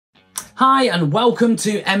Hi and welcome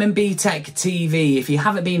to MMBTechTv. If you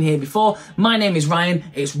haven't been here before, my name is Ryan.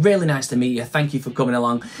 It's really nice to meet you. Thank you for coming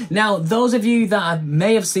along. Now, those of you that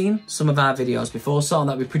may have seen some of our videos before saw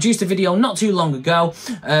that we produced a video not too long ago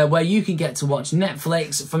where you can get to watch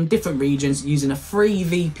Netflix from different regions using a free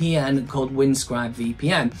VPN called Windscribe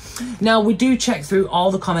VPN. Now, we do check through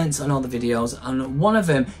all the comments on all the videos, and one of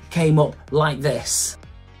them came up like this.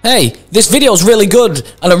 Hey, this video's really good,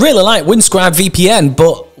 and I really like Windscribe VPN,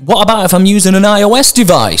 but what about if I'm using an iOS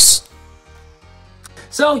device?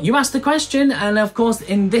 So you asked the question, and of course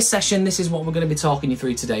in this session this is what we're going to be talking you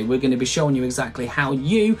through today. We're going to be showing you exactly how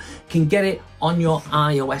you can get it on your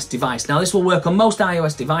iOS device. Now this will work on most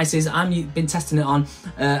iOS devices. I've been testing it on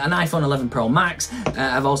an iPhone 11 Pro Max.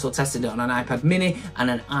 I've also tested it on an iPad mini and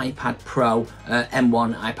an iPad Pro,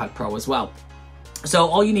 M1 iPad Pro as well. So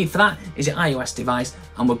all you need for that is your iOS device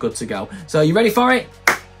and we're good to go. So you ready for it?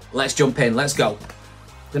 Let's jump in, let's go.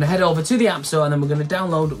 We're gonna head over to the App Store and then we're gonna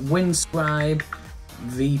download Windscribe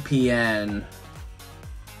VPN.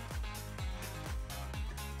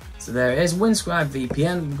 So there it is, Windscribe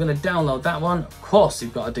VPN. We're gonna download that one. Of course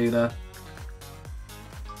you've got to do the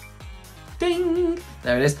ding.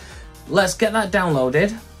 There it is. Let's get that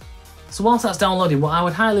downloaded. So whilst that's downloading, what I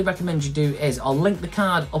would highly recommend you do is, I'll link the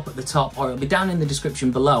card up at the top or it'll be down in the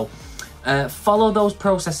description below. Follow those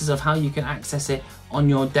processes of how you can access it on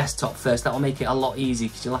your desktop first. That will make it a lot easier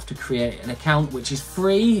because you'll have to create an account which is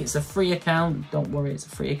free. It's a free account, don't worry, it's a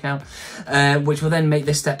free account, which will then make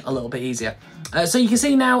this step a little bit easier. So you can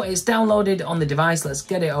see now it's downloaded on the device. Let's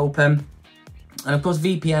get it open. And of course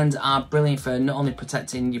VPNs are brilliant for not only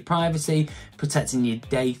protecting your privacy, protecting your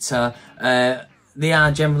data. They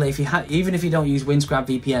are generally, even if you don't use Windscribe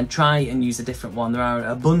VPN, try and use a different one. There are an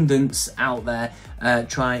abundance out there.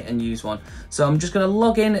 Try and use one. So I'm just going to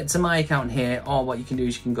log in to my account here, or what you can do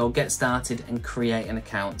is you can go get started and create an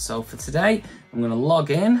account. So for today, I'm going to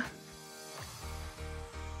log in.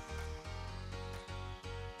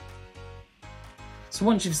 So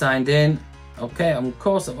once you've signed in, okay, of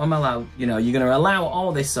course I'm allowed, you're going to allow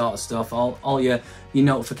all this sort of stuff, all your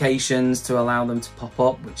notifications to allow them to pop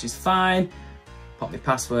up, which is fine. Pop your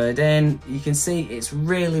password in. You can see it's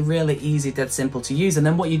really easy, dead simple to use. And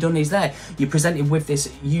then what you've done is you're presented with this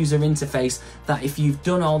user interface that if you've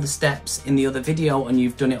done all the steps in the other video and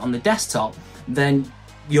you've done it on the desktop, then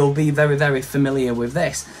you'll be very familiar with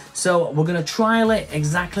this. So we're going to trial it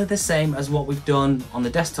exactly the same as what we've done on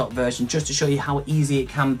the desktop version, just to show you how easy it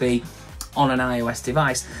can be on an iOS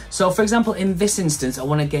device. So for example, in this instance, I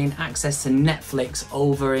want to gain access to Netflix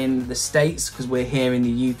over in the States because we're here in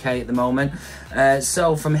the UK at the moment.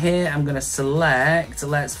 So from here, I'm going to select,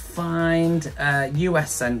 let's find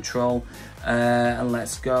US Central, and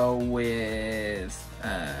let's go with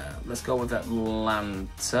Atlanta.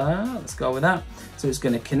 Let's go with that. So it's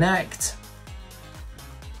going to connect.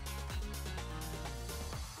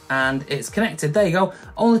 And it's connected. There you go.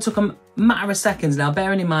 Only took a matter of seconds. Now,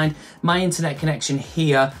 bearing in mind, my internet connection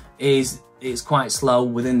here is quite slow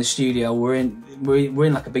within the studio. We're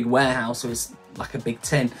in like a big warehouse, so it's like a big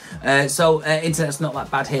tin. So internet's not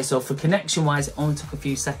that bad here. So for connection-wise, it only took a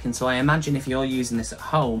few seconds. So I imagine if you're using this at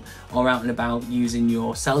home or out and about using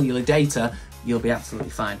your cellular data, you'll be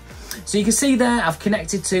absolutely fine. So you can see there, I've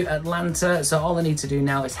connected to Atlanta. So all I need to do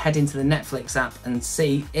now is head into the Netflix app and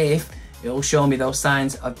see if it'll show me those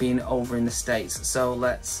signs of being over in the States. So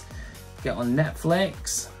let's get on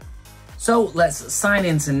Netflix. So let's sign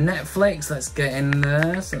into Netflix. Let's get in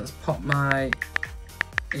there. So let's pop my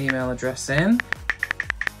email address in.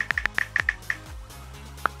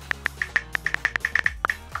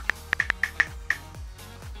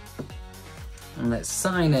 And let's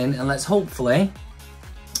sign in, and let's hopefully,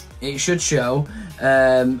 it should show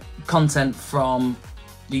content from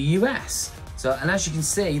the US. So, and as you can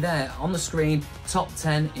see there on the screen, top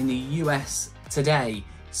 10 in the US today.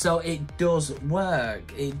 So it does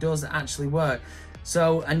work. It does actually work.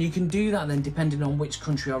 So, and you can do that then depending on which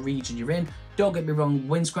country or region you're in. Don't get me wrong,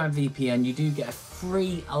 Windscribe VPN, you do get a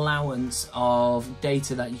free allowance of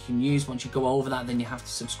data that you can use. Once you go over that, then you have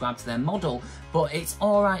to subscribe to their model. But it's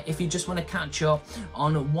all right if you just want to catch up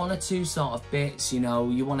on one or two sort of bits, you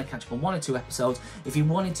want to catch up on one or two episodes. If you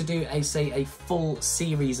wanted to do a full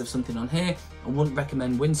series of something on here, I wouldn't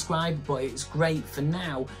recommend Windscribe, but it's great for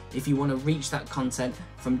now if you want to reach that content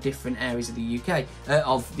from different areas of the UK,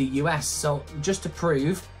 of the US. So just to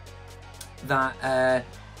prove that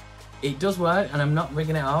it does work, and I'm not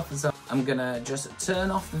rigging it off, so I'm gonna just turn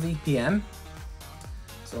off the VPN.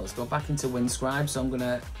 So let's go back into Windscribe. So I'm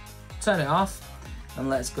gonna turn it off, and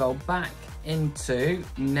let's go back into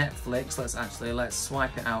Netflix. Let's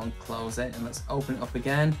swipe it out and close it, and let's open it up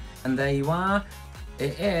again. And there you are.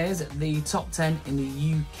 it is the top 10 in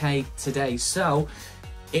the UK today. So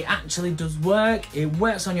it actually does work. It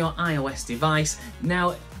works on your iOS device.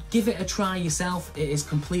 Now, give it a try yourself. It is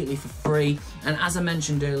completely for free. And as I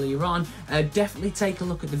mentioned earlier on, definitely take a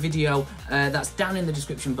look at the video that's down in the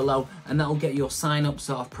description below, and that will get your sign up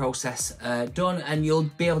sort of process done, and you'll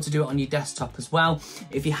be able to do it on your desktop as well.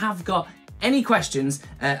 If you have got any questions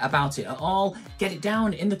about it at all, get it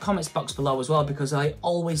down in the comments box below as well, because I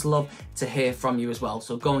always love to hear from you as well.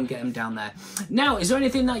 So go and get them down there. Now, is there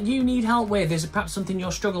anything that you need help with? Is it perhaps something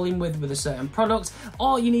you're struggling with a certain product,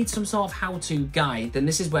 or you need some sort of how-to guide? Then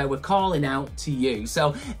this is where we're calling out to you.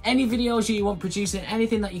 So any videos you want producing,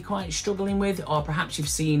 anything that you're quite struggling with, or perhaps you've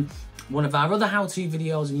seen one of our other how-to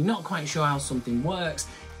videos and you're not quite sure how something works,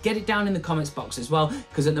 get it down in the comments box as well,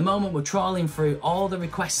 because at the moment we're trawling through all the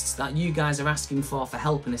requests that you guys are asking for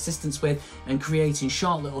help and assistance with, and creating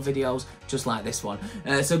short little videos just like this one.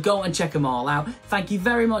 So go and check them all out. Thank you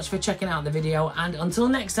very much for checking out the video, and until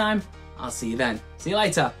next time, I'll see you then. See you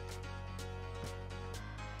later.